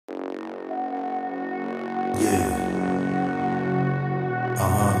Yeah.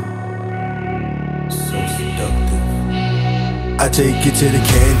 So seductive. I take you to the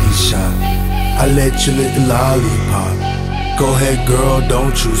candy shop. I let you lick the lollipop. Go ahead, girl,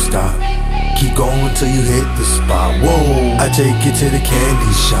 don't you stop. Keep going till you hit the spot. Whoa. I take you to the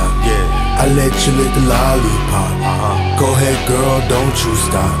candy shop. Yeah. I let you lick the lollipop. Go ahead, girl, don't you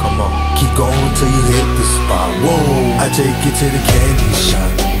stop. Come on. Keep going till you hit the spot. Whoa. I take you to the candy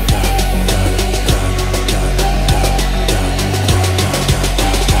shop.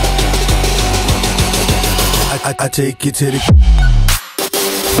 I take you to the.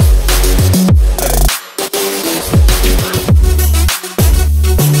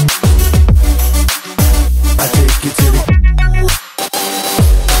 I take you to the.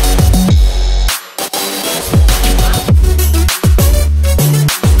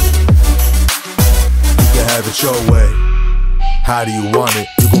 You can have it your way. How do you want it?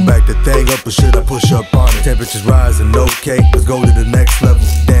 You gon' back the thing up or should I push up on it? Temperatures rising, okay, let's go to the next level.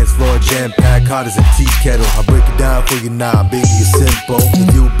 Dance floor jam-packed, hot as a tea kettle. I break it down for you now, baby, it's simple. If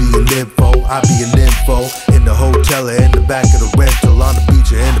you be an info, I be an info. In the hotel or in the back of the rental, on the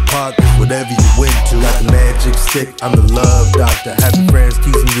beach or in the park, whatever you went to. Got the magic stick, I'm the love doctor. Happy friends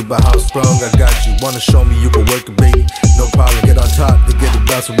teasing you about how strong I got you. Wanna show me you can work it, baby? No problem, get on top to get it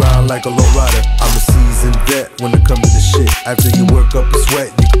bounce around like a low rider. I'm a seasoned vet when it comes to the shit. After you work up a sweat,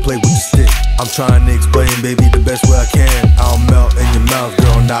 you can play with the stick. I'm trying to explain, baby, the best way I can. I'll melt in your mouth,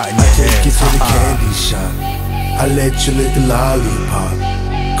 girl, not in your hand. I take you to the candy shop. I let you lick the lollipop.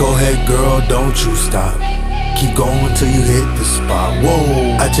 Go ahead, girl, don't you stop. Keep going till you hit the spot.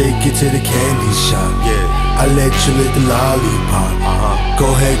 Whoa. I take you to the candy shop. Yeah. I let you lick the lollipop. Go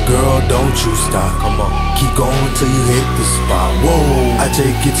ahead, girl, don't you stop. Come on. Keep going till you hit the spot. Whoa. I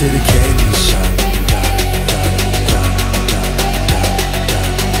take you to the candy shop.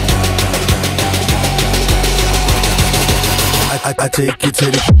 I take you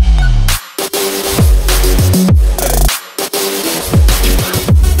to the.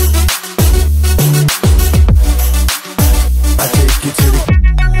 I take you to the.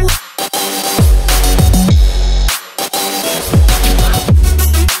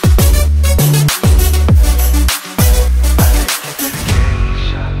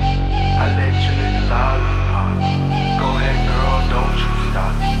 I let you lick the lollipop. Go ahead, girl, don't you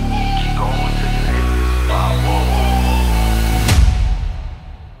stop. Keep going till you hit the spot. Whoa.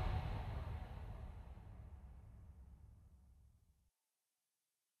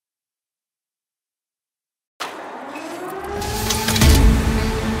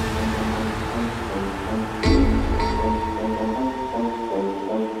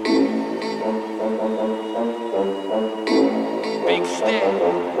 Bigstat.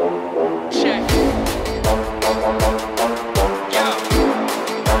 Check. Yo.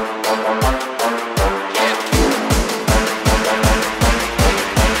 Yeah.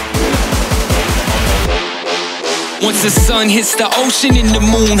 Once the sun hits the ocean and the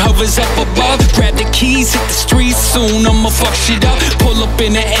moon hovers up above, grab the keys, hit the streets soon, I'ma fuck shit up. Pull up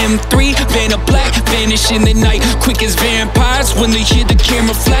in the M3, van of black, vanish in the night, quick as vampires when they hear the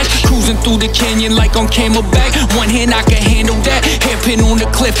camera flash. Cruising through the canyon like on Camelback, one hand I can handle that, hairpin on the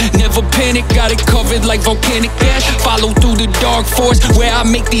cliff, never panic, got it covered like volcanic ash. Follow through the dark forest where I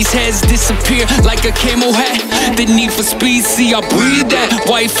make these heads disappear like a camel hat. The need for speed, see I breathe that.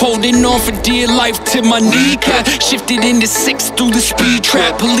 Wife holding on for dear life to my kneecap. Shifted into 6 through the speed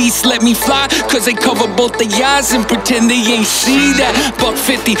trap. Police let me fly cause they cover both the eyes and pretend they ain't see that.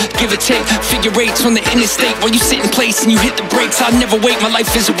 $150, give or take, figure eights on the interstate. While you sit in place and you hit the brakes, I never wait, my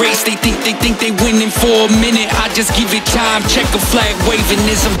life is a race. They think they winning for a minute, I just give it time. Check a flag waving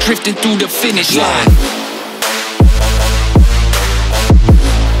as I'm drifting through the finish line.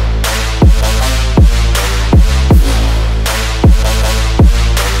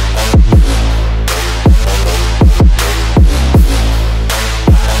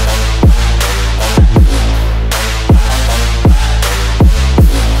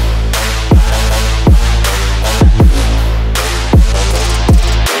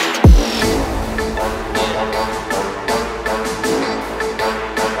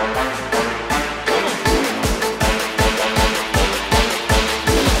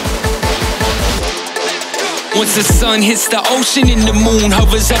 Once the sun hits the ocean and the moon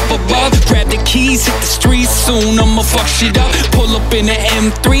hovers up above, grab the keys, hit the streets soon, I'ma fuck shit up. Pull up in the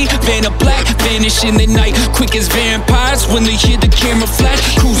M3, van of black, vanish in the night, quick as vampires when they hear the camera flash.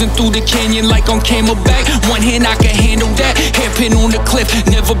 Cruising through the canyon like on Camelback, one hand I can handle that, hairpin on the cliff,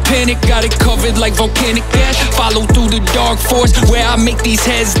 never panic, got it covered like volcanic ash. Follow through the dark forest where I make these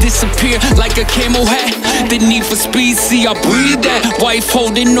heads disappear like a camel hat. The need for speed, see I breathe that. Wife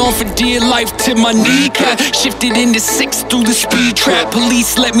holding on for dear life to my kneecap, shifted into 6 through the speed trap.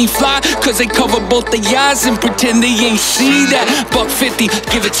 Police let me fly cause they cover both the eyes and pretend they ain't see that. $150,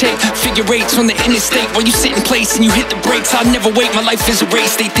 give or take, figure eights on the interstate while you sit in place and you hit the brakes. I never wait, my life is a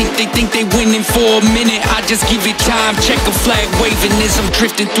race. They think they winning for a minute, I just give it time. Check a flag waving as I'm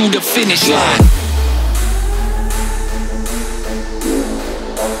drifting through the finish line.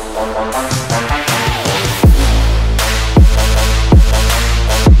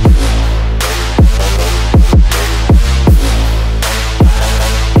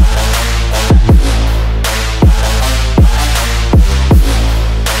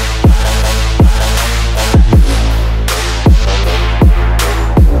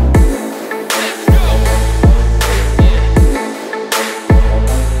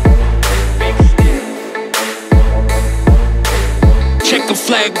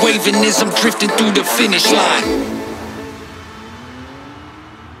 Flag waving as I'm drifting through the finish line.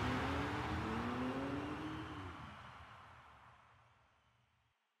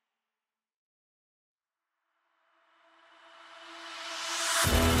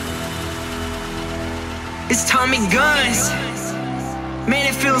 It's Tommygunnz. Man,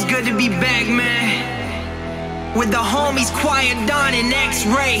 it feels good to be back, man. With the homies Choirdon and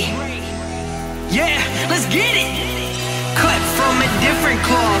X-Ray. Yeah, let's get it. Cut from a different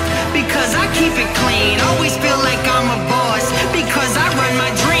cloth, because I keep it clean. Always feel like I'm a boss, because I run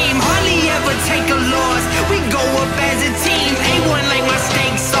my dream. Hardly ever take a loss. We go up as a team. A1 like my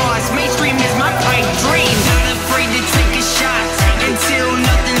steak sauce. Mainstream is my pipe dream. Not afraid to take a shot until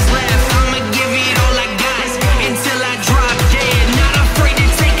nothing's left. I'ma give it all I got until I drop dead. Not afraid to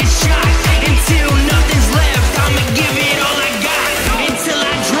take a shot until nothing's left. I'ma give it all I got until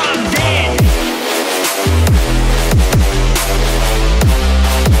I drop dead.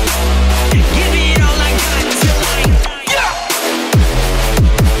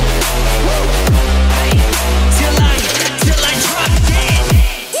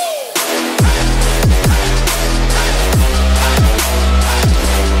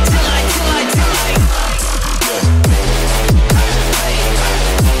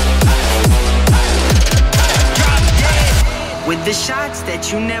 The shots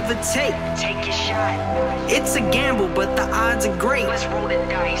that you never take a shot. It's a gamble, but the odds are great. Let's roll the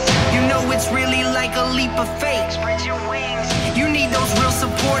dice. You know it's really like a leap of faith. Spread your wings. You need those real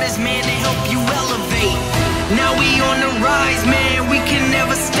supporters, man, to help you elevate. Now we on the rise, man, we can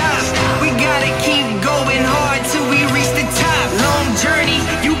never stop. We gotta keep going hard till we reach the top. Long journey,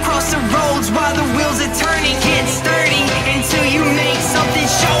 you cross the roads while the wheels are turning. Get sturdy until you make something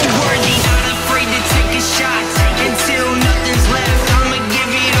show worthy. Not afraid to take a shot until nothing's left. I'ma give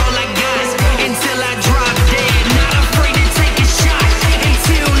it all I got until I drop dead. Not afraid to take a shot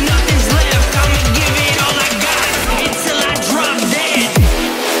until nothing's left. I'ma give it all I got until I drop dead.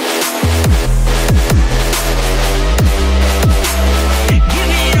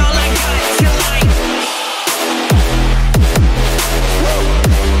 Give it all I got till I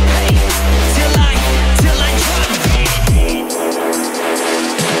till I drop dead.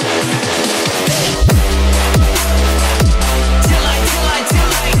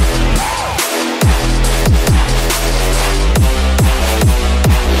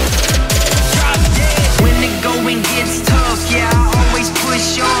 When the going gets tough, yeah, I always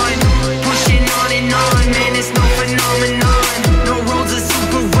push on. Pushing on and on, man, it's no phenomenon. No roads are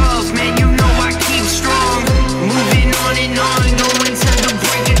super rough, man, you know I keep strong. Moving on and on, going to the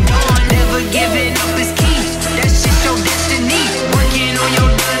break of dawn. Never giving up is key, that's just your destiny. Working on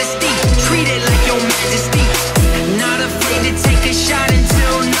your dynasty, treat it like your majesty. Not afraid to take a shot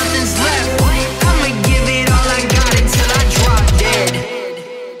until nothing's left. I'ma give it all I got until I drop dead.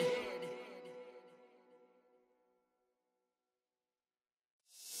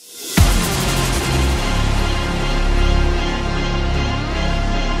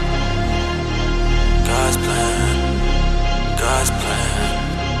 God's plan, God's plan.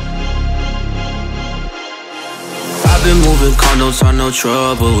 I've been moving calm, don't start no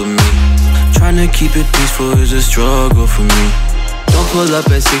trouble with me. Trying to keep it peaceful is a struggle for me. Don't pull up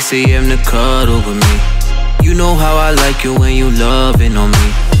at 6 a.m. to cuddle with me. You know how I like it when you loving on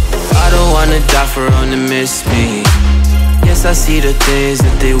me. I don't wanna die for on to miss me. Yes, I see the things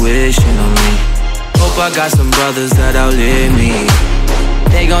that they wishing on me. Hope I got some brothers that outlive me.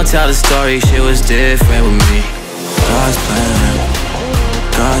 They gon' tell the story, shit was different with me. God's plan,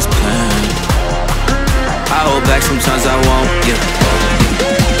 God's plan. I hold back, sometimes I won't, yeah.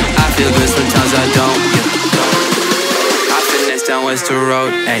 I feel good, sometimes I don't, yeah. I finesse down Western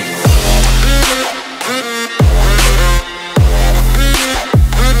Road, ayy.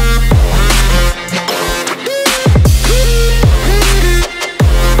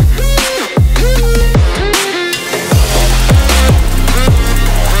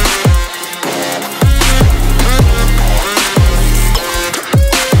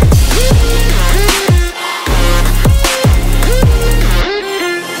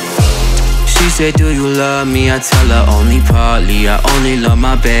 Said, do you love me? I tell her only partly. I only love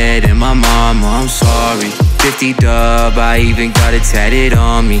my bed and my mama, I'm sorry. 50 dub, I even got it tatted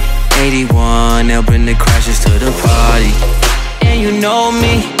on me. 81, they'll bring the crashes to the party. And you know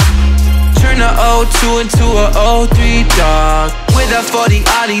me, turn a 02 into a 03, dog. With a 40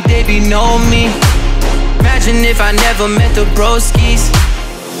 Ollie, they be know me. Imagine if I never met the broskies.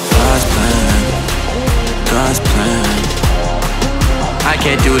 God's plan, God's plan. I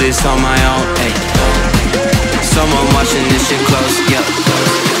can't do this on my own, ayy. Someone watching this shit close, yep.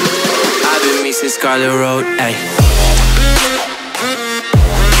 I've been me since Scarlet Road, ayy.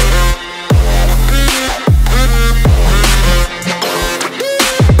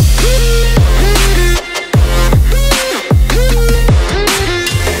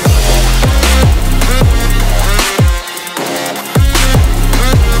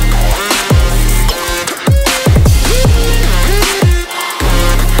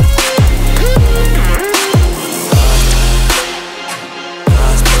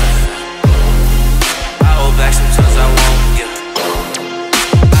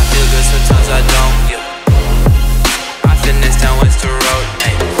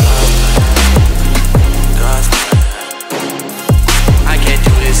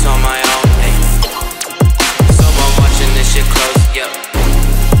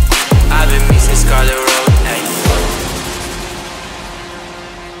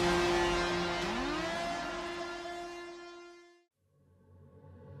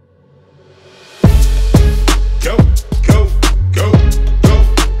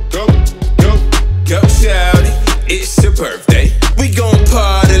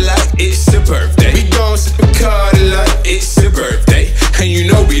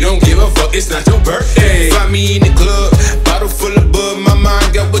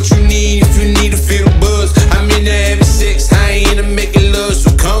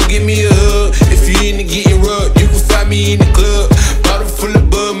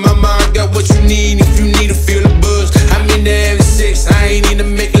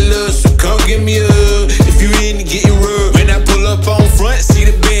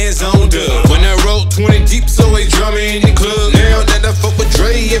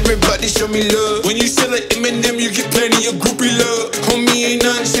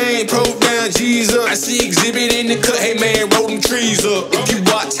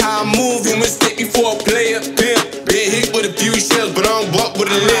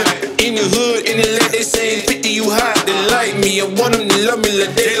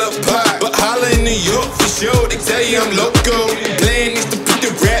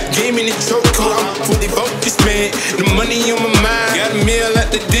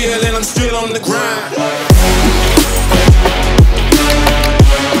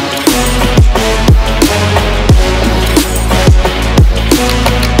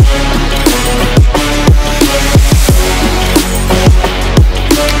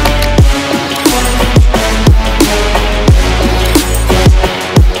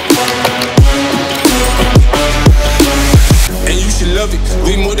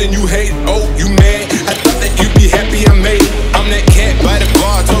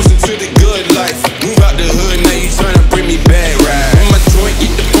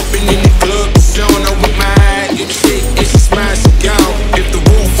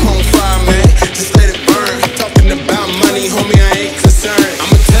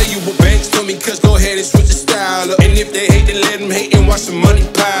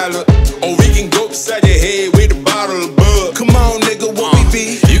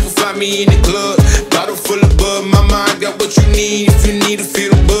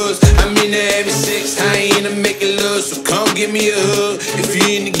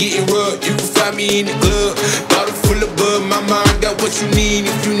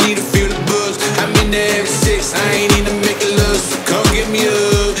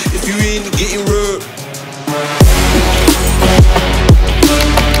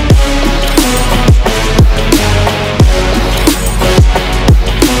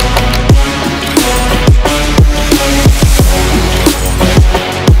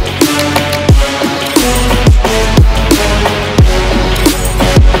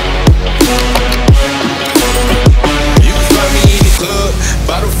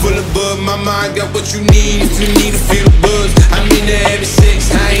 above. My mind got what you need if you need to feel the buzz. I'm into having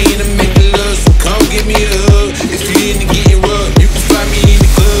sex, I ain't into making love. So come give me a hug if you into getting rough. You can find me in the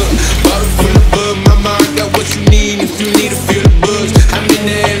club, bottle full of bug. My mind got what you need if you need to feel the buzz. I'm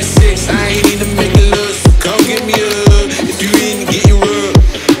into having sex, I ain't into making love. So come give me a hug if you into getting rough.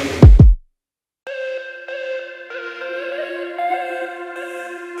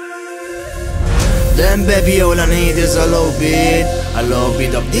 Then baby all I need is a little bit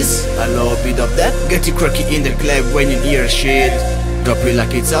of this, a little bit of that. Get you cracky in the club when you hear shit. Drop it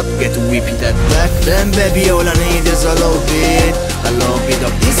like it's hot, get to whip it that back. Then baby all I need is a little bit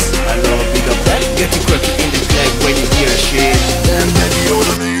of this, a little bit of that. Get you cracky in the club when you hear shit. Then baby all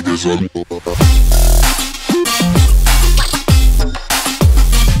I need is a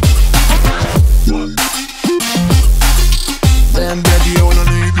Then baby all I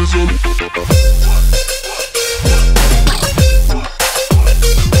need is a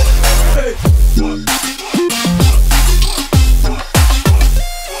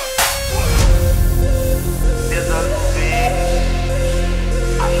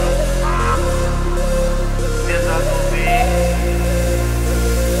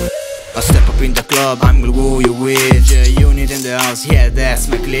in the club, I'm gonna woo you with Unit in the house, yeah that's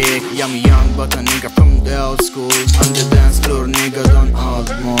my clique. Yummy young but a nigga from the old school. On the dance floor nigga don't hold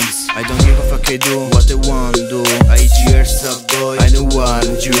mobs. I don't give a fuck, I do what I want to do. I eat yours up boy, I don't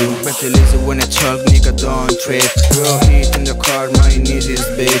want you. Better listen when I talk, nigga don't trip. Bro heat in the car, my knees is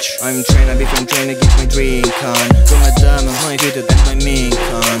bitch. I'm trying to get my drink on. So my dame, my video, that's my main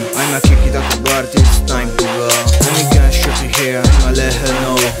con. I'ma kick it out the bar, it's time to go. Let me get shit to here, I'ma let her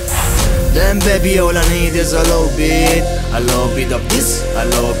know. Then baby all I need is a little bit of this, a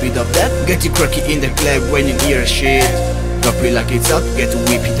little bit of that. Get you cracky in the club when you hear shit. Drop it like it's hot, get to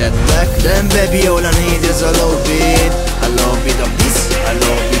whip it that back. Then baby all I need is a little bit of this, a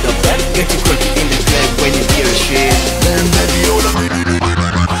little bit of that. Get you cracky in the club when you hear shit. Then baby all I need is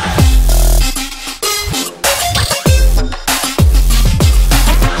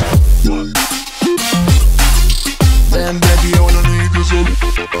Then baby all I need is a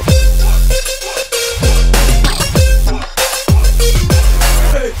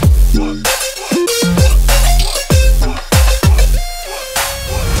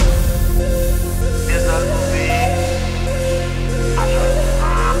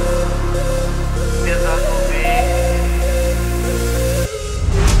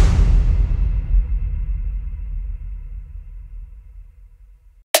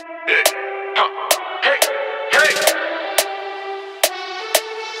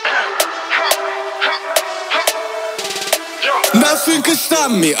Nothing can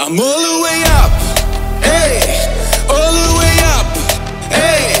stop me, I'm all the way up. Hey, all the way up.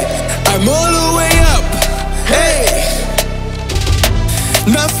 Hey, I'm all the way up. Hey,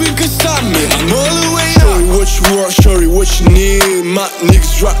 nothing can stop me, I'm all the way up. Show you what you want, show you what you need. My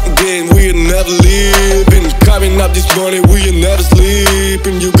niggas rock again, we ain't never leaving. Coming up this morning, we ain't never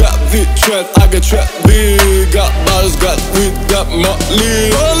sleeping. You got the trap, I got trap big. Got bottles, got weed, got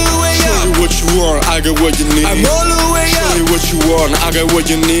Motley. All the way up. Show you what you want, I got what you need. I'm all the way up. Show you what you want, I got what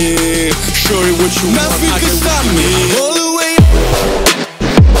you need. Show you what you want, I got what you need. All the way up.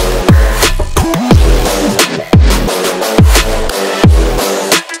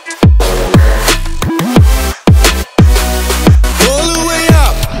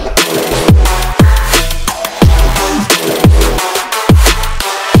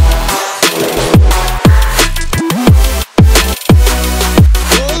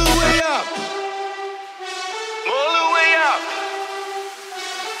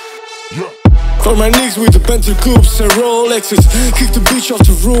 For my niggas with the Bentley coupes and Rolexes. Kick the bitch off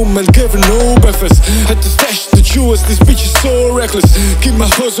the room and give her no breakfast. Had to stash the jewels, this bitch is so reckless. Keep my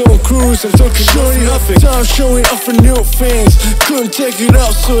hustle on cruise, I'm talking showing nothing. Time showing off for new things. Couldn't take it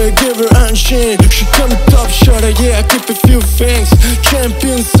out, so I gave her unchained. She come top shot, yeah, I keep a few things.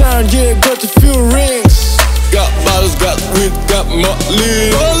 Champion sound, yeah, got a few rings. Got bottles, got weed, got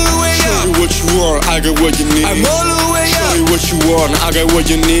Motley. All the way up. Show you what you want, I got what you need. I'm all the way up. Show you what you want, I got what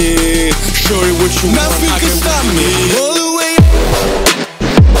you need. Show you what you want, I got what you need. All the way up.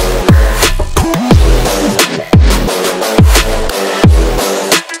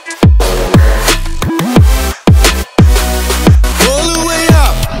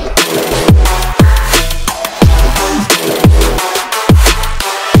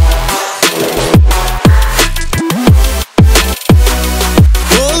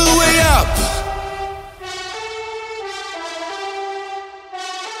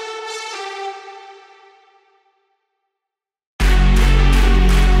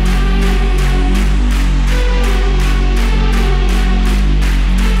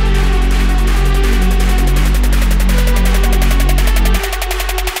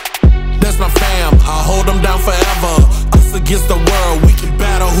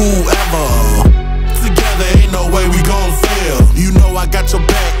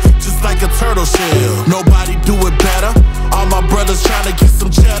 turtle shell. Nobody do it better. All my brothers tryna get some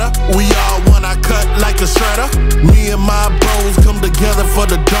cheddar. We all want our cut like a shredder. Me and my bros come together for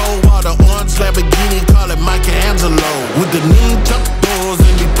the dough. While the orange Lamborghini call it Michelangelo. With the knee tucked doors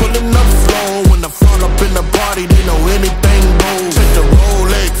and be pulling up slow. When I fall up in the party, they know anything goes. Check the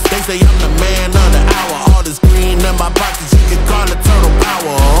Rolex, they say I'm the man of the hour. All this green in my pockets, you can call it turtle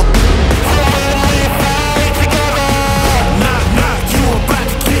power. Knock, knock, you about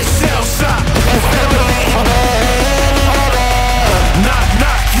to get shell shocked. Knock,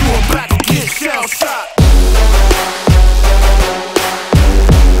 knock, you about to get shell shocked.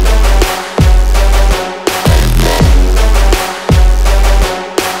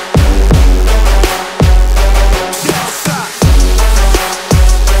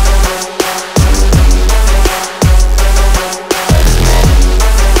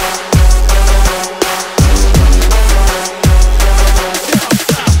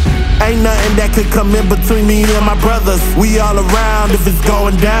 Ain't nothing that could come in between me and my brothers. We all around if it's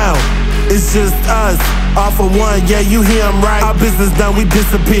going down. It's just us, all for one, yeah, you hear him right. Our business done, we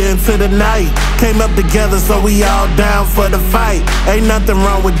disappear into the night. Came up together, so we all down for the fight. Ain't nothing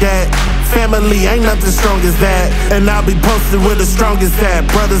wrong with that. Family, ain't nothing strong as that. And I'll be posted with the strongest at.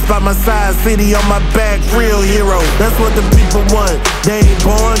 Brothers by my side, city on my back, real hero. That's what the people want. They ain't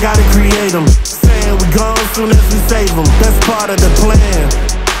born, gotta create them. Saying we gone soon as we save them. That's part of the plan.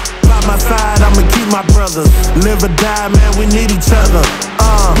 By my side, I'ma keep my brothers. Live or die, man, we need each other.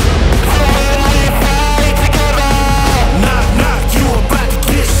 Knock, knock, you about to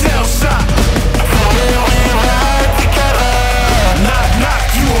get shell shocked. Knock, knock,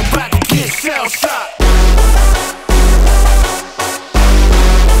 you about to get shell shocked.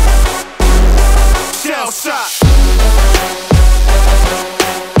 Shell shocked.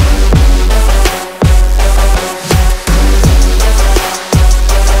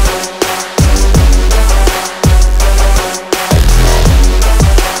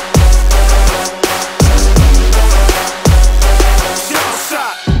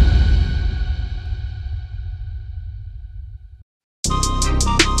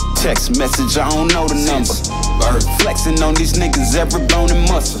 Text message, I don't know the number. Flexing on these niggas, every bone and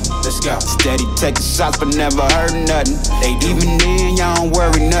muscle. Let's go. Steady taking shots, but never heard nothing. They even then, y'all don't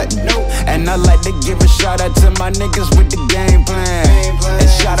worry nothing. And I like to give a shout out to my niggas with the game plan. And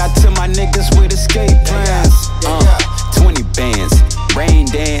shout out to my niggas with escape plans. 20 bands, rain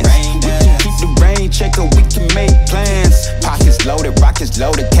dance. We can keep the rain check or we can make plans. Pockets loaded, rockets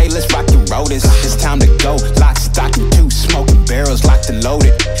loaded. K, let's rock and roll this. It's time to go. Lock, stock, and two smoking barrels locked and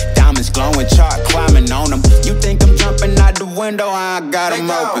loaded. Diamonds glowing, chart climbing on them. You think I'm jumping out the window? I got them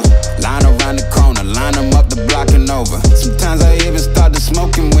open. Line around the corner, line them up the block and over. Sometimes I even start to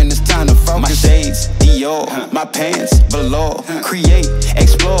smoking when it's time to focus. My shades, D.R.E, my pants, velour. Create,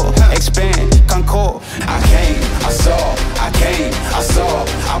 explore, expand, concord. I came, I saw, I came, I saw.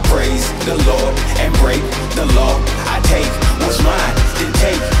 I praise the Lord and break the law. I take what's mine, then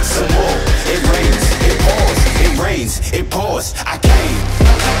take some more. It rains, it pours, it rains, it pours. I came.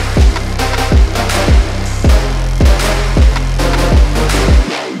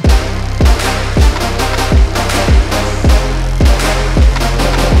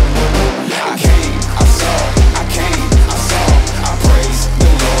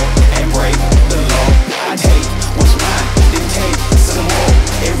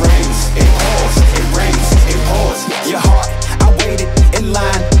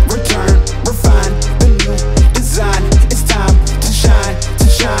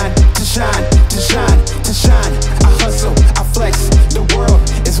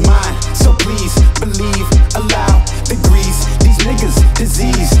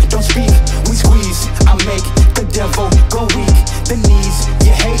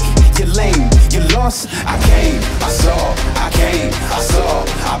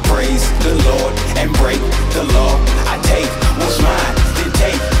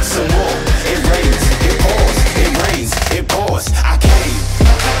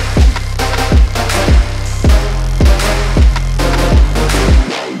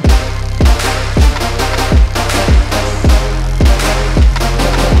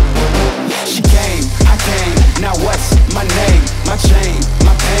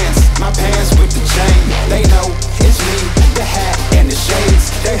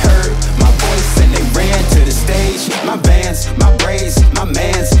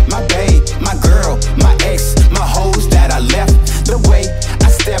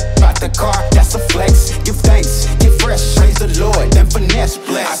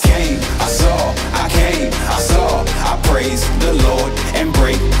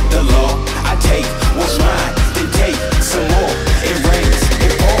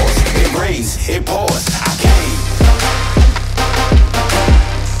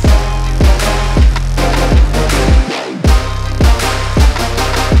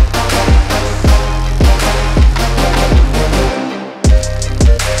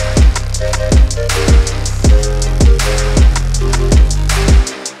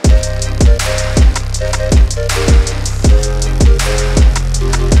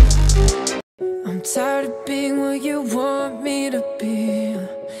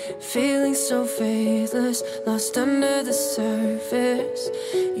 so faithless, lost under the surface.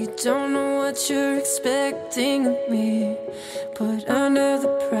 You don't know what you're expecting of me, put under the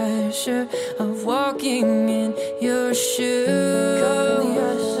pressure of walking in your shoes. Caught in the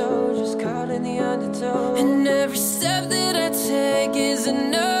undertow, just caught in the undertow. And every step that I take is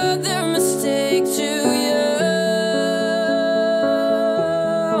another mistake to you.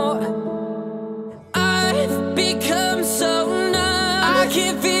 I've become so numb, I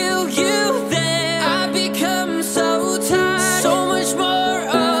can't feel you there. I've become so tired, so much more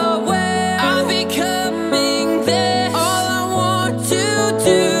aware. I'm becoming there. All I want to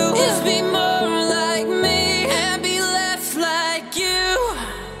do is be more like me and be less like you.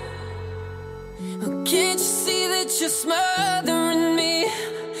 Oh, can't you see that you're smothering me?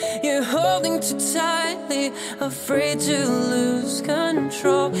 You're holding too tightly, afraid to lose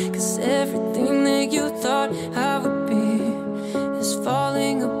control. Cause everything that you thought I would be is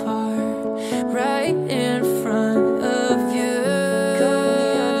falling apart right in front of you.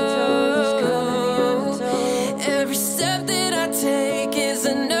 Every step that I take is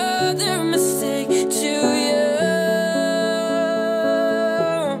another mistake to you.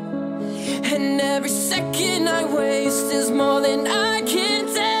 And every second I waste is more than I can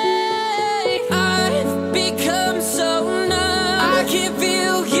take. I've become so numb, I can't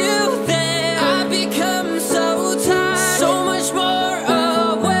feel you there. I've become so tired, so much more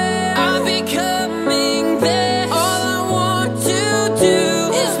aware. I'm becoming there. All I want to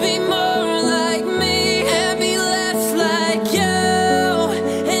do is be more like me and be less like you.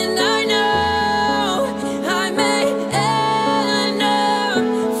 And I know I may end up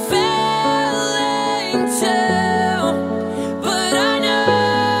failing too, but I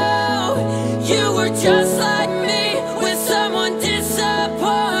know you were just like me with someone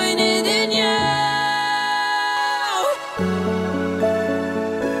disappointed in you.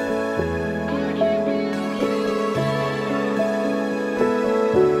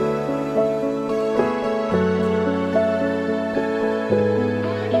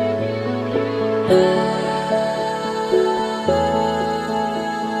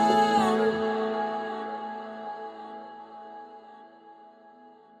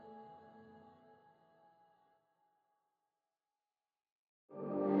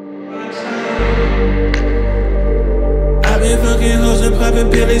 I've been fucking hoes and popping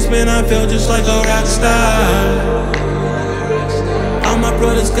pills, man, I feel just like a rock star. All my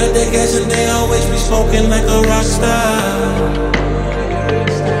brothers got that gas and they always be smoking like a rock star.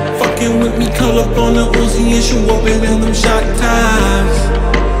 Fucking with me, call up on the Uzi and shoot up in them shot ties.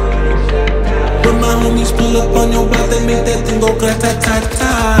 When my homies pull up on your block, they make that thing go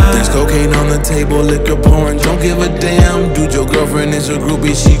grata-ta-ta. There's cocaine on the table, liquor pouring, don't give a damn. Dude, your girlfriend is a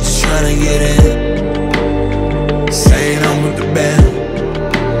groupie, she just tryna get in. Saying I'm with the band.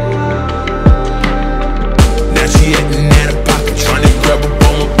 Now she acting out of pocket, tryna grab up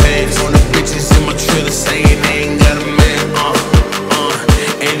on my pants. On the bitches in my trailer saying they ain't got a man,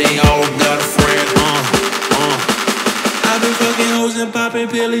 and they all got a friend, I've been fucking hoes and popping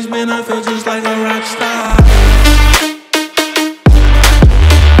pills, man, I feel just like a rock star.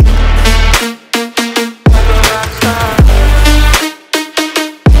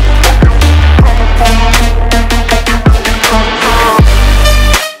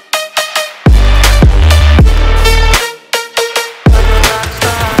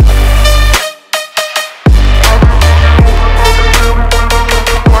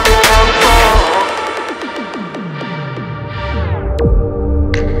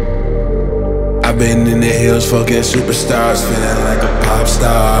 I've been in the hills, fucking superstars, feeling like a pop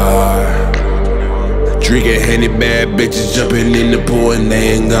star. Drinking Henny, bad bitches jumping in the pool and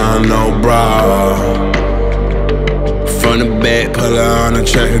they ain't got no bra. From the back, put her on the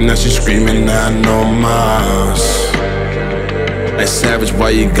track and now she screaming, I know Mars. Like Savage, why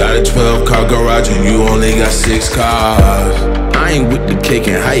you got a 12-car garage and you only got 6 cars? I ain't with the cake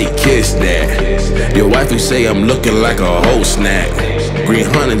and how you kiss that. Your wife, you say I'm looking like a whole snack. Green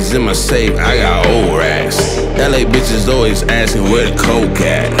Hunnits in my safe, I got old racks. LA bitches always asking where the coke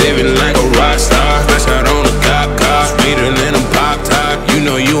at. Living like a rock star, flash out on a cop car. Sweeter than a pop top, you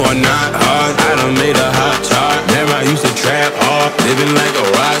know you are not hard. I done made a hot chart, never I used to trap hard. Living like a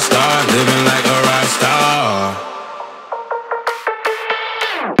rock star, living like a rock star.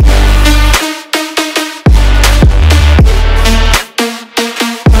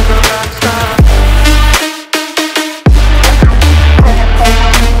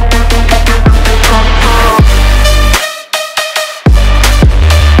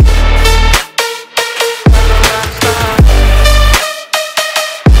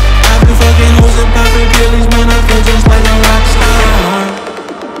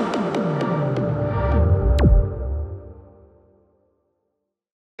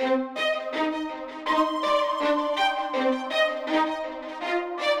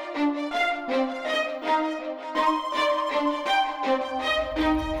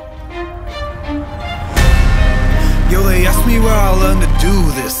 me where I learned to do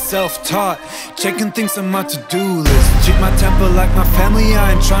this. Self-taught, checking things on my to-do list. Treat my temper like my family,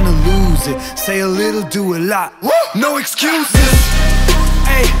 I ain't trying to lose it. Say a little, do a lot, no excuses.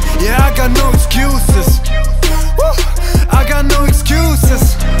 Hey, yeah, I got no excuses. I got no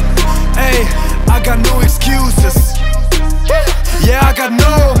excuses. Hey, I got no excuses. Yeah, I got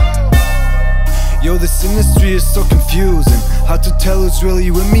no. Yo, this industry is so confusing. Hard to tell who's really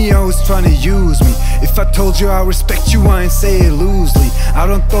with me or who's trying to use me. If I told you I respect you, I ain't say it loosely. I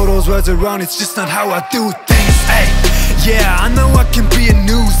don't throw those words around, it's just not how I do things. Hey, yeah, I know I can be a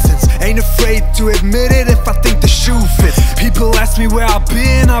nuisance. Ain't afraid to admit it if I think the shoe fits. People ask me where I've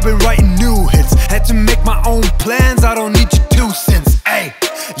been writing new hits. Had to make my own plans, I don't need your 2 cents. Hey,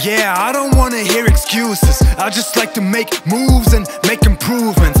 yeah, I don't wanna hear excuses. I just like to make moves and make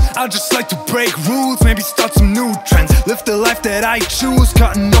improvements. I just like to break rules, maybe start some new trends. Live the life that I choose,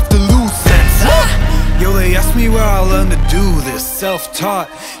 cutting off the loose ends. Yo, they ask me where I learned to do this. Self-taught,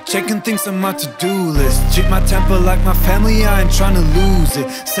 checking things on my to-do list. Treat my temper like my family, I ain't trying to lose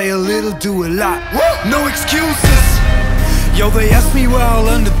it. Say a little, do a lot, no excuses. Yo, they ask me where I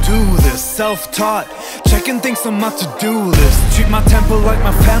learned to do this. Self-taught, checking things on my to-do list. Treat my temper like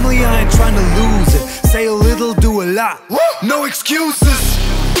my family, I ain't trying to lose it. Say a little, do a lot, no excuses.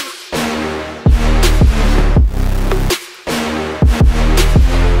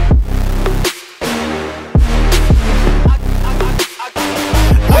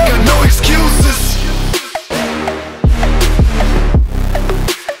 I got no excuses.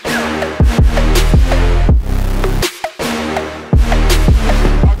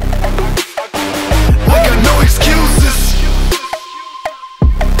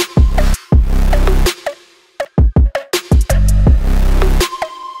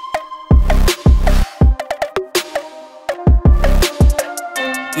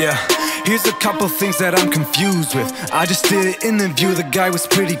 Yeah, here's a couple things that I'm confused with. I just did an interview, the guy was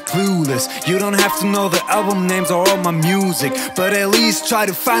pretty clueless. You don't have to know the album names or all my music, but at least try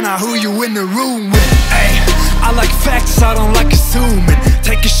to find out who you in the room with. Ay, I like facts, I don't like assuming.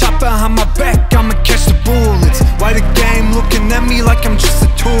 Take a shot behind my back, I'ma catch the bullets. Why the game looking at me like I'm just a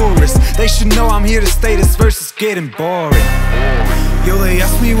tourist? They should know I'm here to stay, this verse is getting boring. Yo, they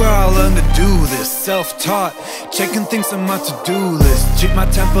ask me where I learned to do this. Self-taught, checking things on my to-do list. Treat my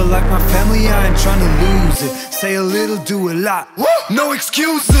temper like my family, I ain't trying to lose it. Say a little, do a lot, no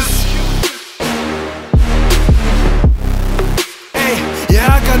excuses. Hey,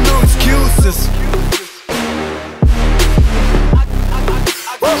 yeah, I got no excuses.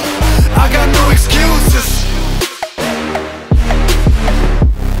 I got no excuses.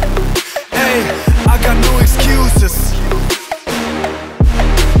 Hey, I got no excuses.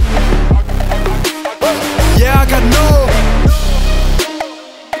 Yeah, I got no.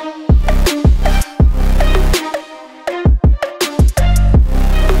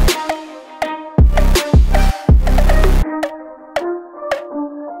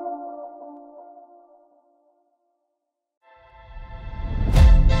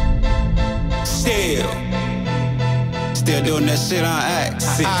 Still doing that shit on act.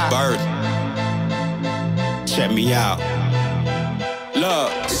 Sybr. Check me out.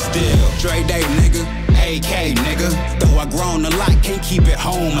 Look, still Dre Day, nigga. AK, nigga. Though I grown a lot, can't keep it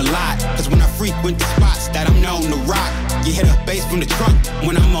home a lot. Cause when I frequent the spots that I'm known to rock, you hit a bass from the trunk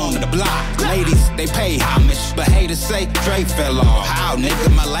when I'm on the block. Ladies, they pay homage, but haters say Dre fell off. How,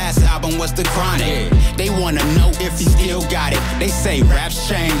 nigga? My last album was The Chronic. They wanna know if he still got it. They say raps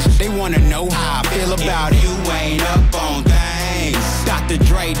change. They wanna know how I feel about it. You ain't up on things. Dr.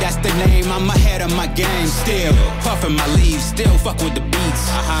 Dre, that's the name. I'm ahead of my game. Still puffin' my leaves. Still fuck with the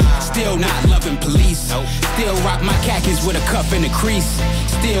beats. Still not loving police. Still rock my khakis with a cuff in the crease.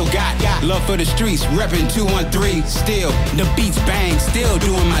 Still got love for the streets. Reppin' 213. Still the beats bang. Still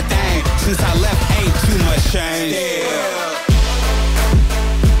doing my thing. Since I left, ain't too much change.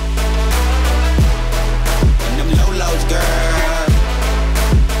 And them low-lows, girl.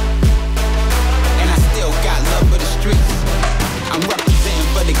 And I still got love for the streets. I'm representing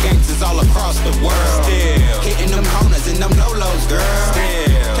for the gangsters all across the world. Still hitting them corners and them low-lows, girl.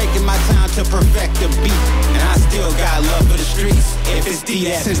 Still taking my time to perfect the beat. And I still got love for the streets. If it's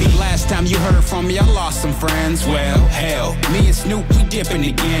D.R.E. Since the last time you heard from me, I lost some friends. Well, hell, me and Snoop, we dipping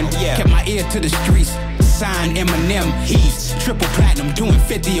again. Yeah, kept my ear to the streets. Signed Eminem, he's triple platinum, doing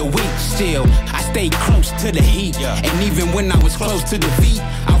 50 a week. Still, I stayed close to the heat. And even when I was close to defeat,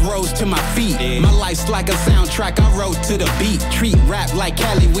 I rose to my feet. My life's like a soundtrack, I wrote to the beat. Treat rap like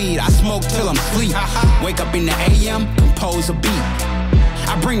Cali weed, I smoke till I'm sleep. Wake up in the AM, compose a beat.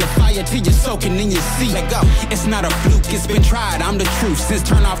 I bring the fire till you're soaking in your seat. Let go. It's not a fluke, it's been tried, I'm the truth. Since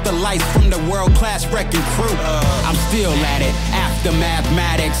turn off the lights from the world-class wrecking crew, I'm still at it, after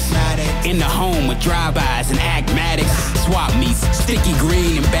mathematics. In the home with drive-bys and agmatics. Swap meets, sticky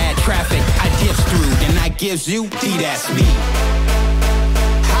green and bad traffic. I dips through, then I gives you, that's me.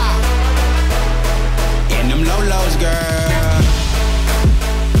 Ha! In them low-lows, girl.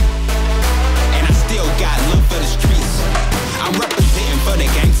 And I still got love for the streets. I'm representing for the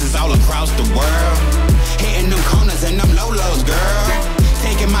gangsters all across the world. Hitting them corners and them low-lows, girl.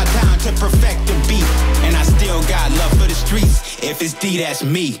 Taking my time to perfect the beat. And I still got love for the streets. If it's D, that's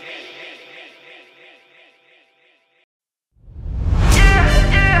me.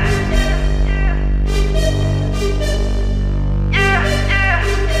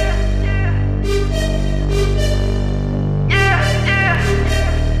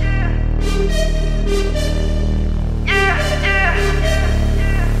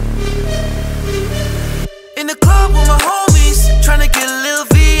 In the club with my homies, tryna get a little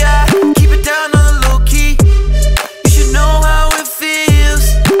VI. Keep it down on the low key. You should know how it feels.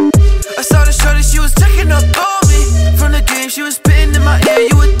 I saw the shorty, she was checking up on me. From the game, she was spitting in my ear.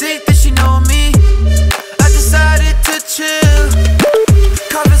 You would think that she know me. I decided to chill.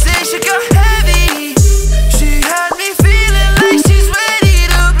 Conversation got heavy. She had me feeling like she's ready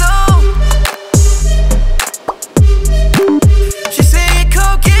to blow. She saying,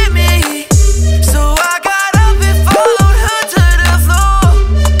 come get me. So I got up and followed her to the floor.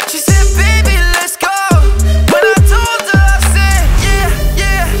 She said, baby, let's go. When I told her, I said, yeah,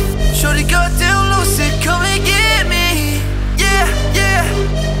 yeah. Shorty got down low, said, come and get me. Yeah,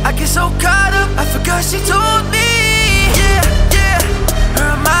 yeah. I get so caught up, I forgot she told me. Yeah, yeah.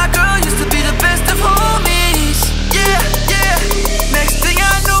 Her and my girl used to be the best of homies. Yeah, yeah. Next thing I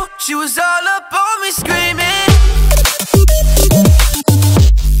knew, she was all up on me screaming.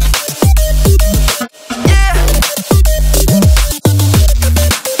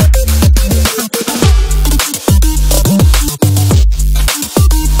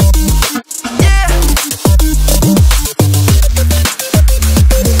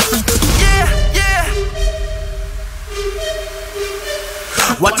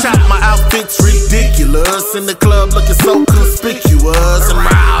 Watch out, my outfit's ridiculous. In the club looking so conspicuous. And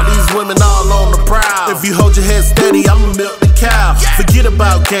wow, these women all on the prowl. If you hold your head steady, I'ma milk the cow. Forget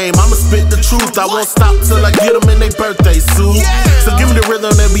about game, I'ma spit the truth. I won't stop till I get them in their birthday suit. So give me the rhythm,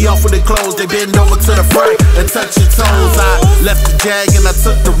 they be off with their clothes. They bend over to the front and touch your toes. I left the jag and I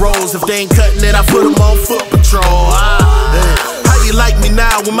took the rolls. If they ain't cutting it, I put them on foot patrol. How you like me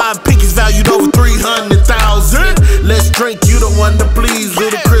now when my pinky's valued over 300,000? Let's drink, you the one to please.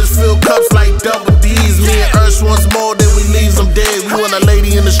 Ludacris fill cups like double D's. Me and Ursh once more, then we leave them dead. We want a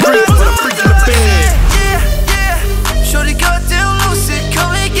lady in the street with a freak in the bed. Yeah, yeah. Shorty got down low, said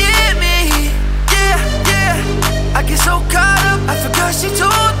come and get me. Yeah, yeah. I get so caught up, I forgot she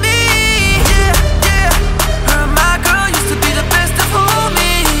told me. Yeah, yeah. Her and my girl used to be the best of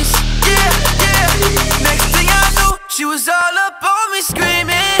homies. Yeah, yeah. Next thing I knew, she was all up on me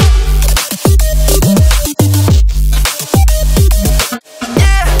screaming.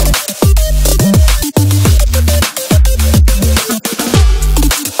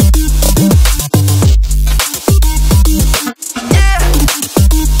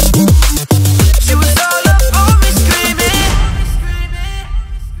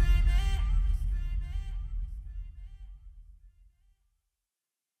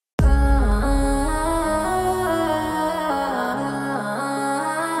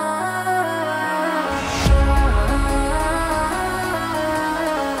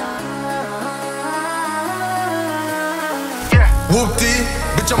 Whoopty,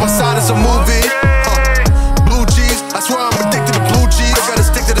 bitch on my side is a movie. Blue cheese, I swear I'm addicted to blue cheese. I gotta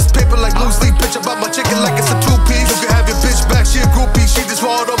stick to this paper like blue sleep. Bitch about my chicken like it's a two-piece. You can have your bitch back, she a groupie. She just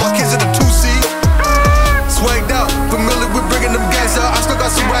swallowed all my kids in a 2-seat. Swagged out, familiar with bringing them gas out. I still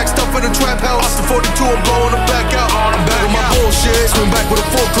got some rack stuff in the trap house. Off the 42, I'm blowing them back out. I'm back on my bullshit, swing back with a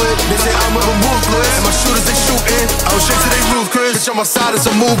full clip. They say I'm moving ruthless, and my shooters they shooting. I was straight to they roof, Chris. Bitch on my side is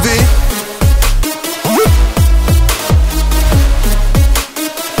a movie.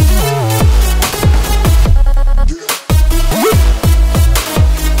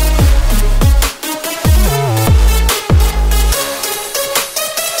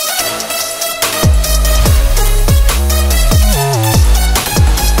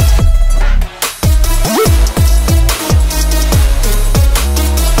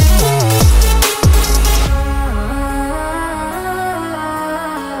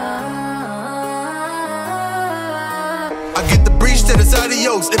 said it's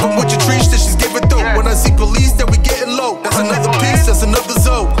adios. If I'm with your trees, then she's giving through. When I see police, then we getting low. That's another piece, that's another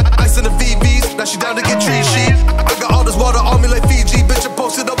zone. Ice in the VVs, now she down to get tree sheet. I got all this water on me like Fiji. Bitch, I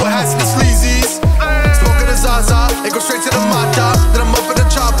posted up with hats and the sleazies. Smoking a Zaza, it goes straight to the mata. Then I'm up in the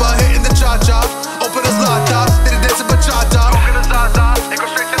chopper, hitting the cha-cha. Open his lata, then it dancing bachata. Smoking a Zaza, it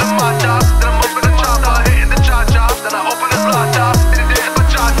goes straight to the mata. Then I'm up in the chopper, hitting the cha-cha. Then I open his lata, then it dancing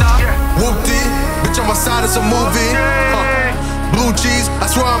bachata. Whoopty, bitch on my side, it's a movie. Blue cheese,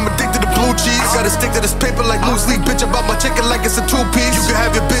 I swear I'm addicted to blue cheese. Gotta stick to this paper like loose leaf. Bitch, I bought my chicken like it's a two-piece. You can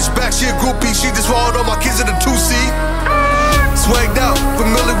have your bitch back, she a groupie. She just swallowed all my kids in a 2-seat. Swagged out,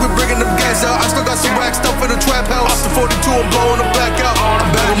 familiar with bringing them gas out. I still got some rack stuff in the trap house. Off the 42, I'm blowing them back out. I'm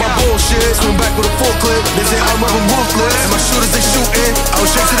back with my bullshit, swing back with a full clip. They say I'm moving ruthless, and my shooters they shooting. I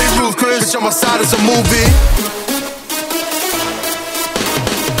was straight to they roof, Chris. Bitch on my side, it's a movie.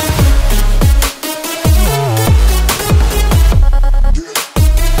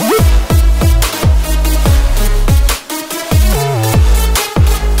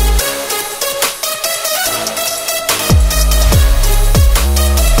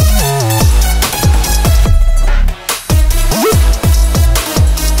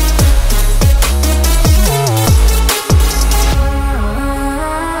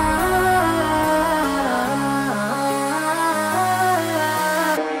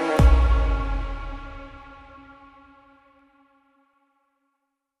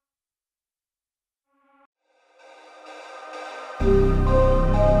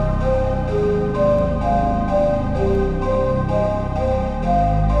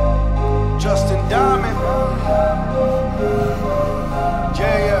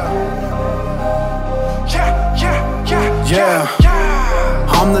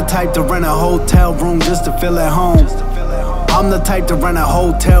 I'm the type to rent a hotel room just to feel at home. I'm the type to rent a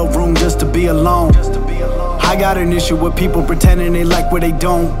hotel room just to be alone. I got an issue with people pretending they like what they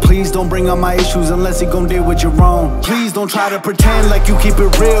don't. Please don't bring up my issues unless you gon' deal with your own. Please don't try to pretend like you keep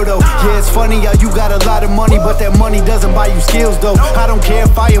it real though. Yeah, it's funny how you got a lot of money, but that money doesn't buy you skills though. I don't care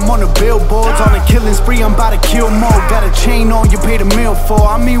if I am on the billboards, on a killing spree, I'm about to kill more. Got a chain on, you paid a meal for.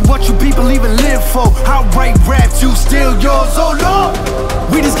 I mean, what you people even live for? I write raps, you steal yours, oh Lord.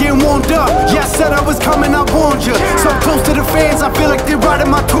 We just getting warmed up. Yeah, I said I was coming, I warned you. So close to the fans, I feel like they're riding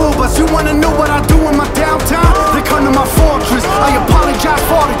my tour bus. You wanna know what I do in my downtime? They come to my fortress. I apologize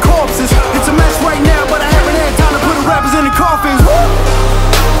for all the corpses. It's a mess right now, but I haven't had time to put the rappers in the coffins. Woo!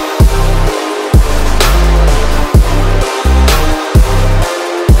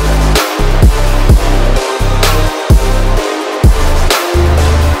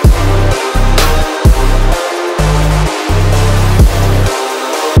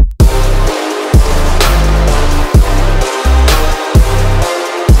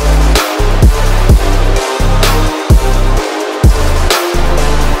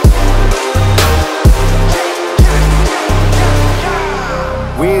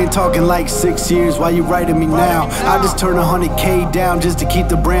 Talking like 6 years, why you writing me now? I just turned 100K down just to keep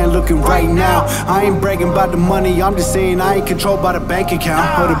the brand looking right now. I ain't bragging about the money, I'm just saying I ain't controlled by the bank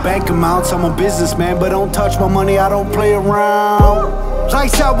account or the bank amounts. I'm a businessman, but don't touch my money, I don't play around.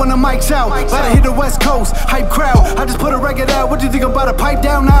 Lights out when the mic's out, about to hit the West Coast, hype crowd. I just put a record out, what do you think about a pipe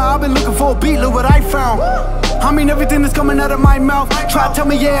down now? I've been looking for a beat, look what I found. I mean everything that's coming out of my mouth. Try to tell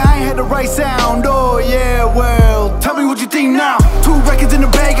me, yeah, I ain't had the right sound. Oh yeah, well, tell me what you think now. 2 records in the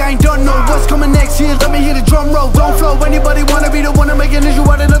bag, I ain't done no. What's coming next year? Let me hear the drum roll. Don't flow, anybody wanna be the one to make an issue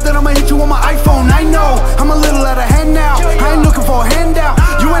out of nothing? I'ma hit you on my iPhone. I know, I'm a little out of hand now. I ain't looking for a handout.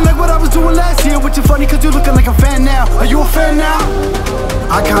 You ain't like what I was doing last year, which is funny cause you looking like a fan now. Are you a fan now?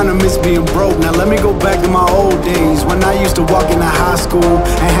 I kinda miss being broke, now let me go back to my old days. When I used to walk into high school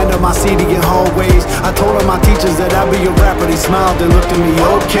and hand up my CD in hallways. I told all my teachers that I'd be a rapper, they smiled and looked at me,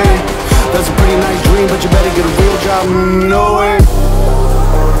 okay. That's a pretty nice dream, but you better get a real job, no way.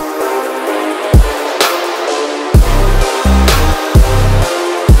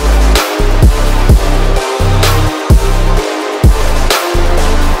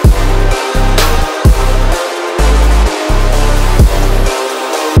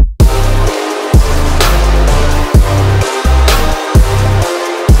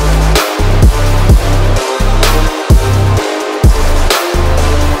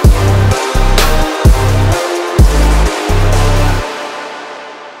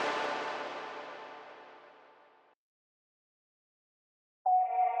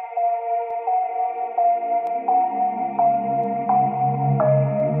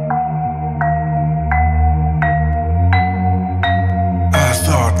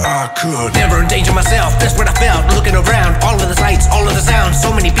 Never endanger myself, that's what I found. Looking around, all of the sights, all of the sounds.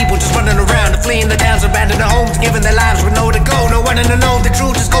 So many people just running around. fleeing the towns, abandoned the homes, giving their lives with nowhere to go. No one to know the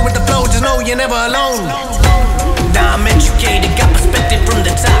truth, just go with the flow, just know you're never alone. Now I'm educated, got perspective from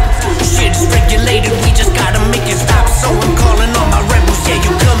the top. Shit's regulated, we just gotta make it stop. So I'm calling on my rebels, yeah,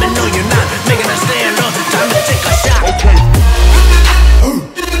 you coming, no you're not. Making a stand up, time to take a shot. Okay.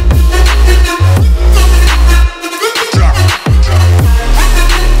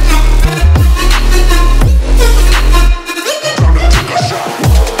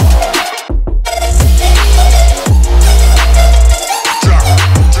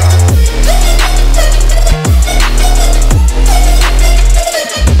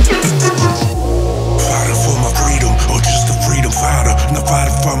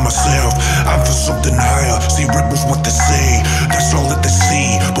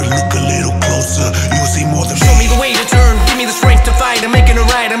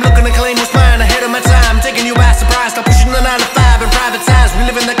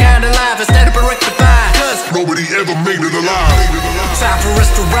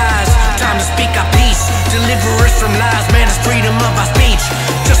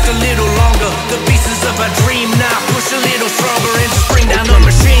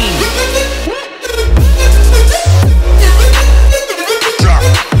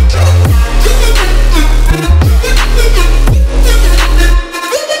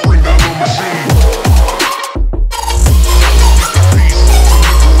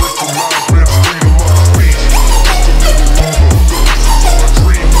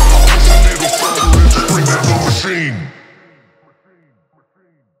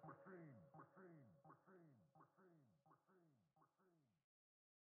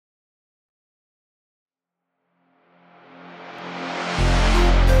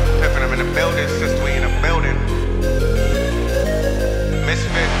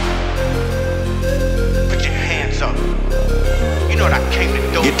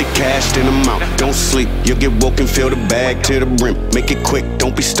 To the brim, make it quick,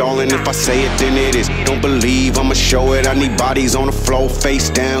 don't be stalling. If I say it, then it is. Don't believe, I'ma show it. I need bodies on the floor, face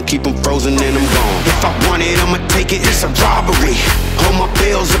down, keep them frozen and I'm gone. If I want it, I'ma take it, it's a robbery. All my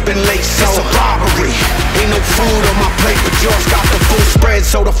bills have been late, so it's a robbery. Ain't no food on my plate, but yours got the full spread.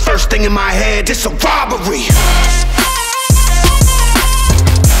 So the first thing in my head, it's a robbery.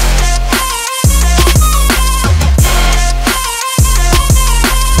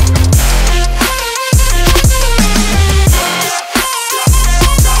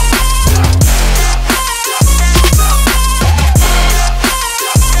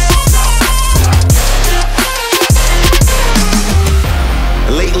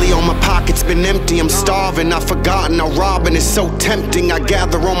 Empty, I'm starving, I've forgotten how robbing is so tempting. I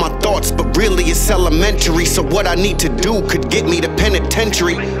gather all my thoughts, but really it's elementary. So what I need to do could get me to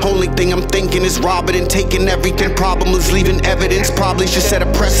penitentiary. Only thing I'm thinking is robbing and taking everything. Problem is leaving evidence, probably should set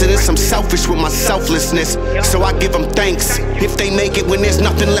a precedence. I'm selfish with my selflessness, so I give them thanks. If they make it when there's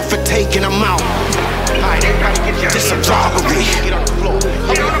nothing left for taking, I'm out. This a robbery.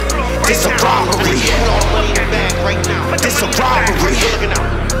 This a robbery. This a robbery.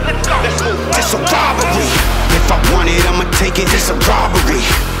 This a robbery. If I want it, I'ma take it. It's a robbery.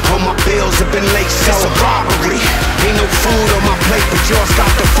 All my bills have been late, so it's a robbery. Ain't no food on my plate, but yours got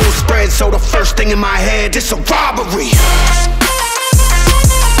the full spread. So the first thing in my head, it's a robbery.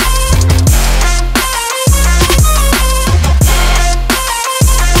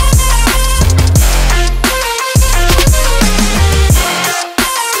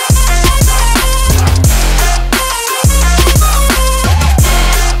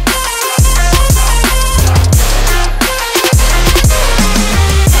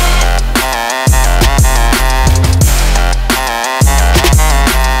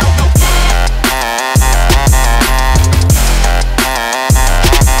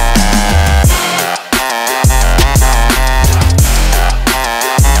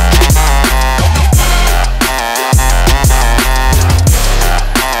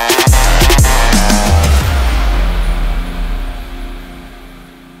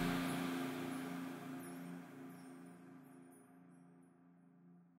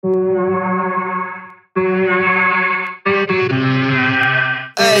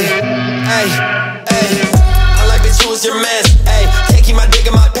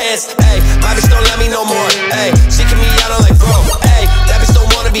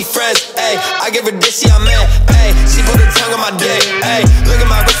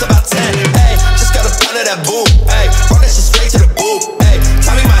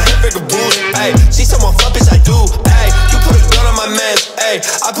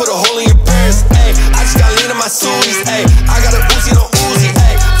 I put a hole in your pants, ayy. I just got lean in my suities, ayy. I got a Uzi, no Uzi,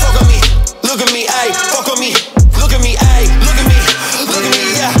 ayy. Fuck on me, look at me, ayy. Fuck on me, look at me, ayy. Look at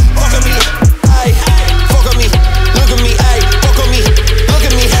me, yeah. Fuck on me,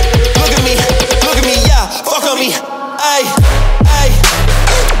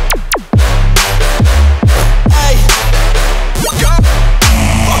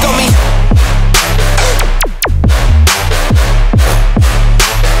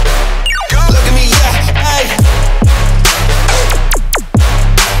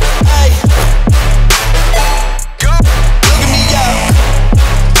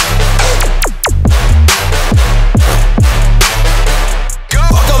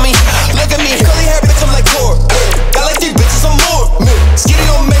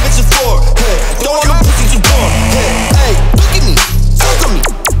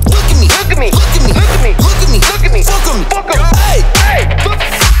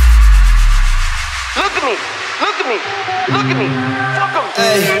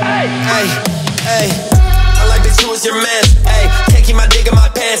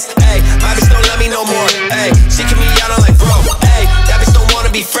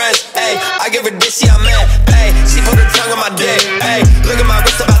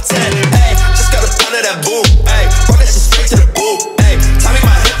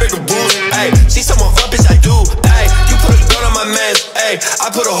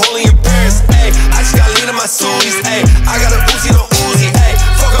 put a hole in your parents, ayy. I just got lean in my Sudies, ayy. I got a Uzi, no Uzi, ayy.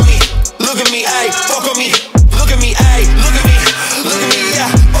 Fuck on me, look at me, ayy. Fuck on me, look at me, ayy. Look at me,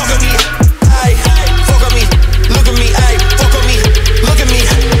 yeah. Fuck on me, ayy. Fuck on me, look at me, ayy. Fuck on me, look at me,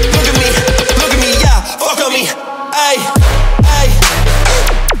 look at me, look at me, yeah. Fuck on me, ayy, ayy.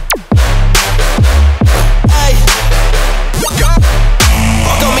 Ayy.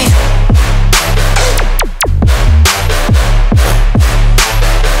 Fuck on me.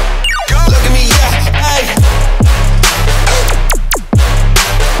 Look at me, yeah, ayy.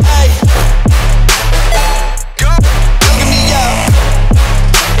 Ayy. Look at me, yeah.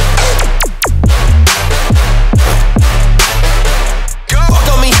 Fuck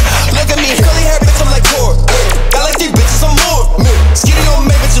on me, look at me. Curly hair, bitch, I'm like Tor. Got like 3 bitches, I'm more. Skinny on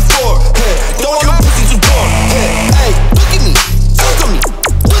May, bitches 4. Don't want no pussy to door. Ayy, look at me, fuck on me.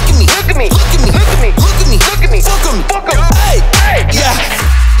 Look at me, look at me, look at me, look at me, look at me, look at me, fuck on me, fuck on me. Ayy, yeah,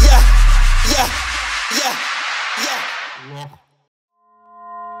 yeah, yeah, yeah, yeah.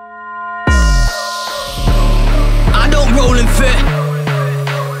 I don't roll in fear.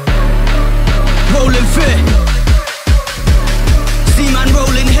 Roll in fear. See man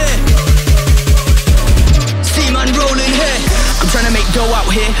rolling here. See man rolling here. I'm trying to make dough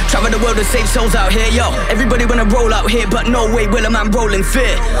out here. Travel the world to save souls out here. Yo, everybody wanna roll out here, but no way will a man roll in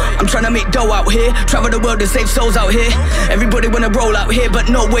fear. I'm trying to make dough out here. Travel the world to save souls out here. Everybody wanna roll out here, but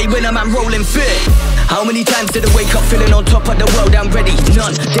no way will a man roll in fear. How many times did I wake up feeling on top of the world? I'm ready,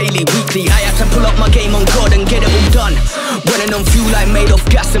 none. Daily, weekly, I had to pull up my game on God and get it all done. Running on fuel, I made off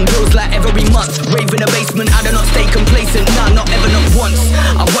gas and bills like every month. Rave in the basement, I do not stay complacent. Nah, not ever, not once.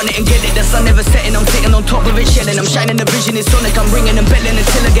 I want it and get it, the sun never setting. I'm sitting on top of it, shelling. I'm shining, the vision is sonic. I'm ringing and belling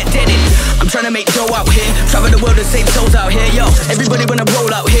until I get deaded. I'm trying to make dough out here. Travel the world to save souls out here, yo. Everybody wanna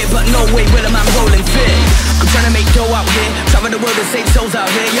roll out here, but no way will a man roll in fear. I'm trying to make dough out here. Travel the world to save souls out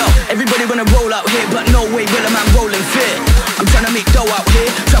here, yo. Everybody wanna roll out here, but no way will a man roll in fear. I'm trying to make dough out here.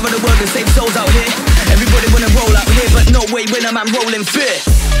 Travel the world to save souls out here. Everybody wanna roll out here, but no way will a man roll in fear.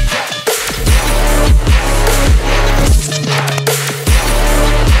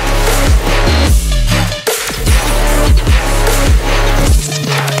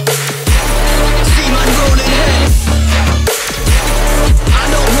 See man rolling here. I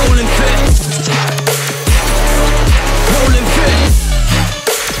don't roll in fear. Roll in fear.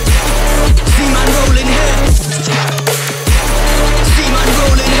 See man rolling here. See man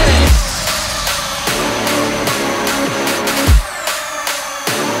rolling here.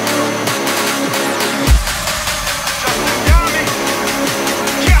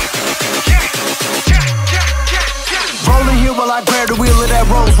 Rolling here while I grab the wheel of that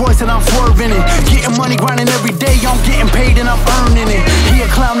Rolls Royce and I'm swerving it. Getting money, grinding every day, I'm getting paid and I'm earning it. He a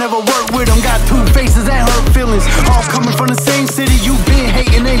clown, never worked with him, got 2 faces and hurt feelings. All coming from the same city, you been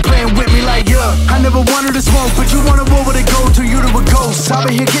hating, ain't playing with me like yeah. I never wanted to smoke, but you wanna roll where they go to you to a ghost. I've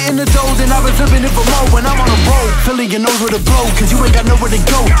been here getting the dough, and I've been flipping it for more when I'm on a road. Filling your nose with a blow, cause you ain't got nowhere to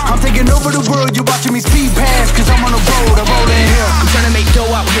go. I'm taking over the world, you watching me speed past, cause I'm on the road, I'm rolling here. I'm trying to make dough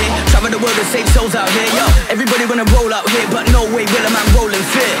out here. Travel the world to save souls out here, yo. Everybody wanna roll out here, but no way will a man roll in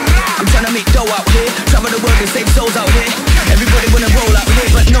fear. I'm trying to make dough out here. Travel the world to save souls out here. Everybody wanna roll out here,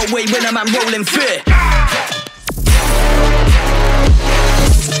 but no way will a man roll in fear.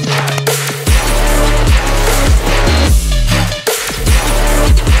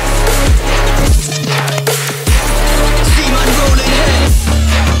 See man rolling here.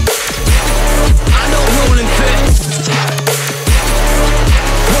 I don't roll in fear.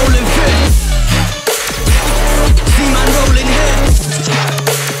 Roll in fear. See man rolling here.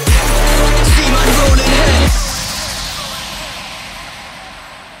 See man rolling here.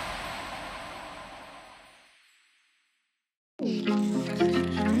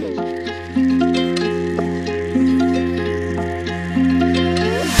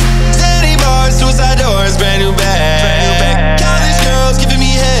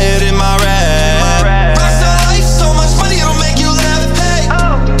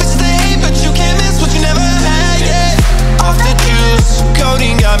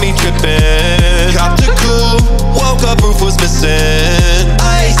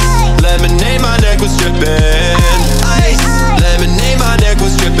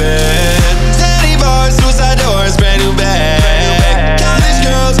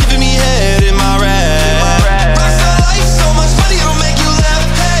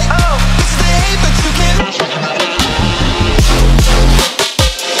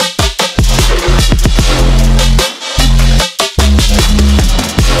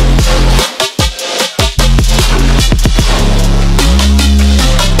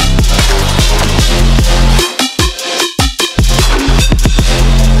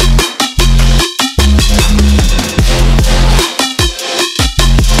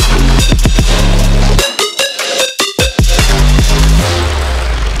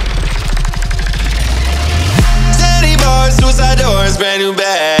 brand new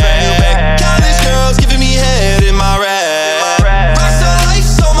bag. College girls giving me head in my rap. Rockstar life,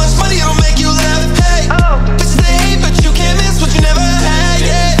 so much money it'll make you laugh. Hey, bitches they hate, but you can't miss what you never had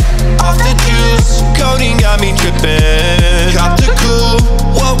yet. Off the juice, codeine got me tripping. Copped the cool,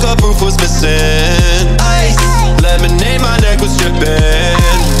 woke up, roof was missing. Ice, lemonade, my neck was dripping.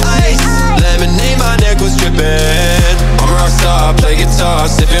 Ice, lemonade, my neck was dripping. I'm a rockstar, play guitar,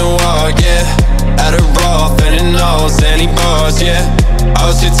 sipping walk, yeah. At a raw, fending all sandy bars, yeah. I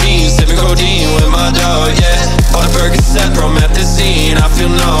was 15, sipping codeine with my dog, yeah. All the Percocet, promethazine, I feel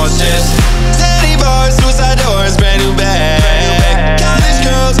nauseous. 10 bars, suicide doors, brand new bag. College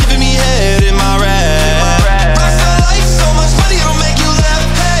girls giving me head in my rap. Rockstar life, so much money it'll make you laugh.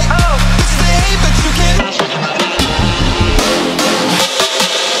 Hey, bitches they hate, but you can't.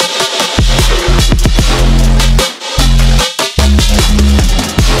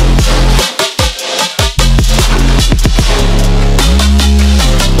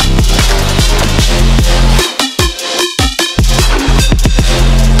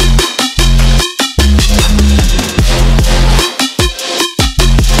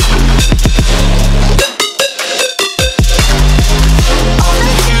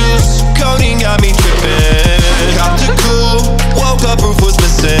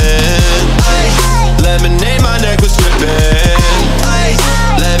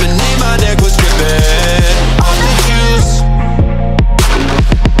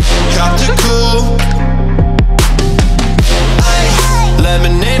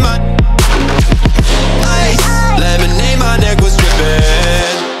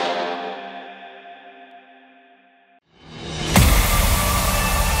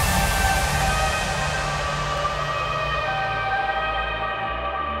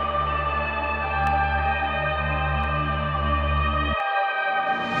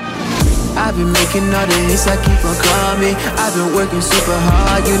 I've been making all the hits, I keep on coming. I've been working super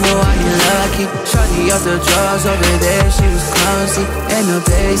hard, you know I ain't lucky. Shawty off the drugs over there, she was clumsy. And the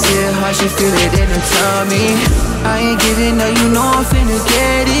bass hit hard, she feel it in her tummy. I ain't giving up, you know I'm finna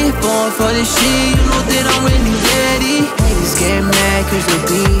get it. Born for this shit, you know that I'm really ready. Haters get mad cause the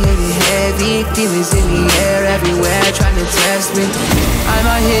beat hitting heavy. Demons in the air everywhere trying to test me. I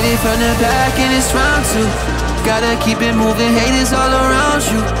might hit it from the back and it's round two. Gotta keep it moving, haters all around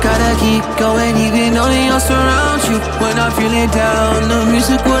you. Gotta keep going even though they all surround you. When I'm feeling down, the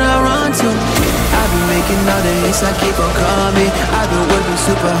music what I run to. I've been making all the hits, I keep on coming. I've been working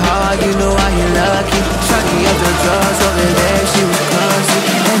super hard, you know I ain't lucky. Shawty up the drugs over there, she was clumsy.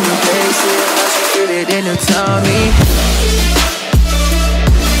 And the bass hit hard, she feel it in her tummy.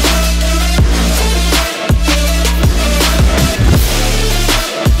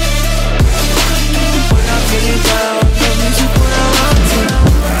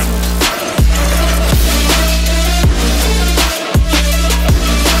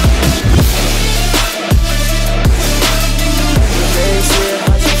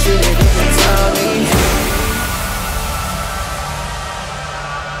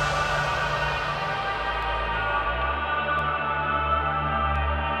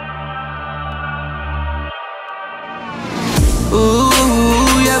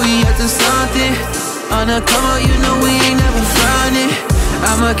 On the come up, you know we ain't never frontin'.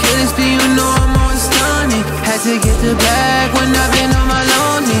 I'ma kill this beat, you know I'm always stunning. Had to get the bag when I've been on my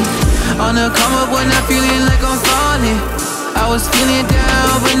lonely. On the come up when I'm feeling like I'm falling. I was feeling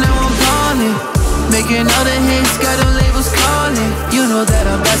down, but now I'm falling. Making all the hits, got the labels calling. You know that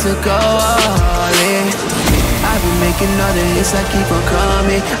I'm about to go all in. I've been making all the hits, I keep on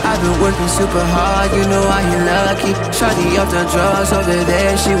coming. I've been working super hard, you know I ain't lucky. Shawty off the drugs over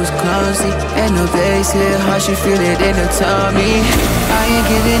there, she was clumsy. And the bass hit hard, she feel it in her tummy. I ain't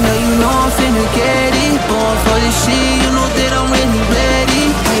giving up, you know I'm finna get it. Born for this shit, you know that I'm really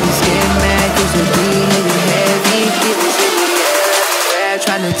ready. Haters get mad cause the beat hitting heavy. Demons in the air,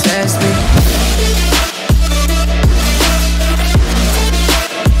 trying to test me.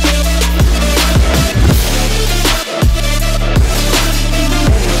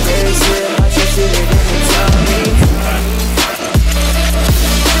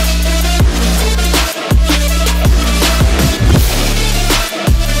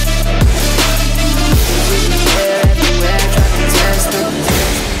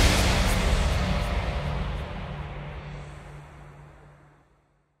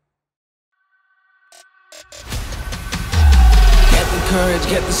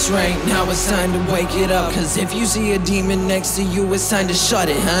 get the strength. Now it's time to wake it up. Cause if you see a demon next to you, it's time to shut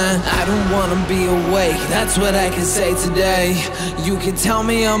it, huh? I don't wanna be awake, that's what I can say today. You can tell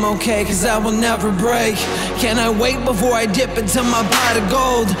me I'm okay, cause I will never break. Can I wait before I dip into my pot of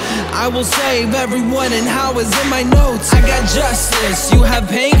gold? I will save everyone and how is in my notes. I got justice, you have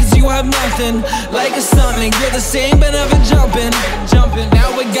pain cause you have nothing. Like a stomach, you're the same but never jumping.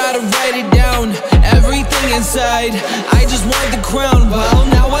 Now we gotta write it down, everything inside. I just want the crown, well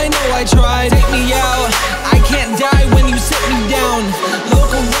now I know I tried. Take me out, I can't die when you sit me down.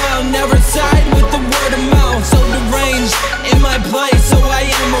 Look around, never side with the word of mouth. So deranged, in my place, so I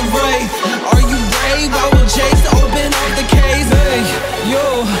am a wraith. Are you brave? I will chase, open up the case. Hey, yo,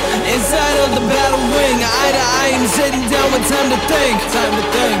 inside of the battle ring, eye to eye, I'm sitting down with time to think.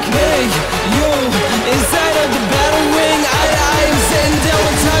 Hey, yo, inside of the battle ring, eye to eye, I'm sitting down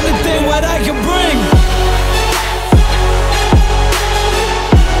with time to think what I can bring.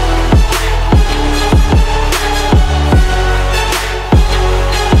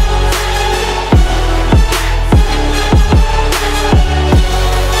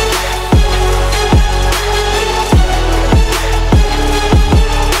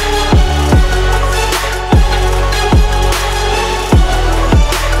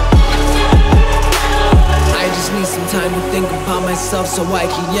 Time to think about myself so I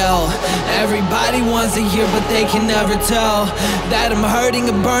can yell. Everybody wants to hear but they can never tell that I'm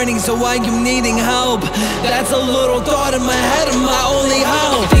hurting and burning, so I am needing help. That's a little thought in my head and my only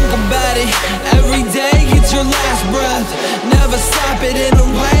help. Think about it every day, it's your last breath. Never stop it in a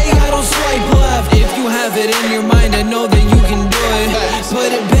way, I don't swipe left. If you have it in your mind, I know that you can do it.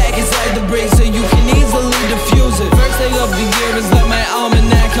 Put it back inside the break so you can easily diffuse it. First thing of the year is like my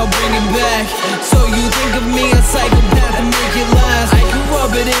almanac, I'll bring it back. So you think of me as psychopath and make it last. I can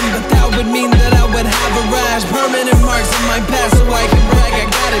rub it in, but that would mean that I would have a rash. Permanent marks in my past, so I can brag I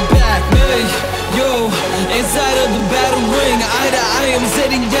got it back. Hey, yo, inside of the battle ring, eye to eye, I'm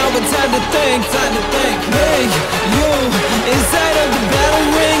sitting down with time to think.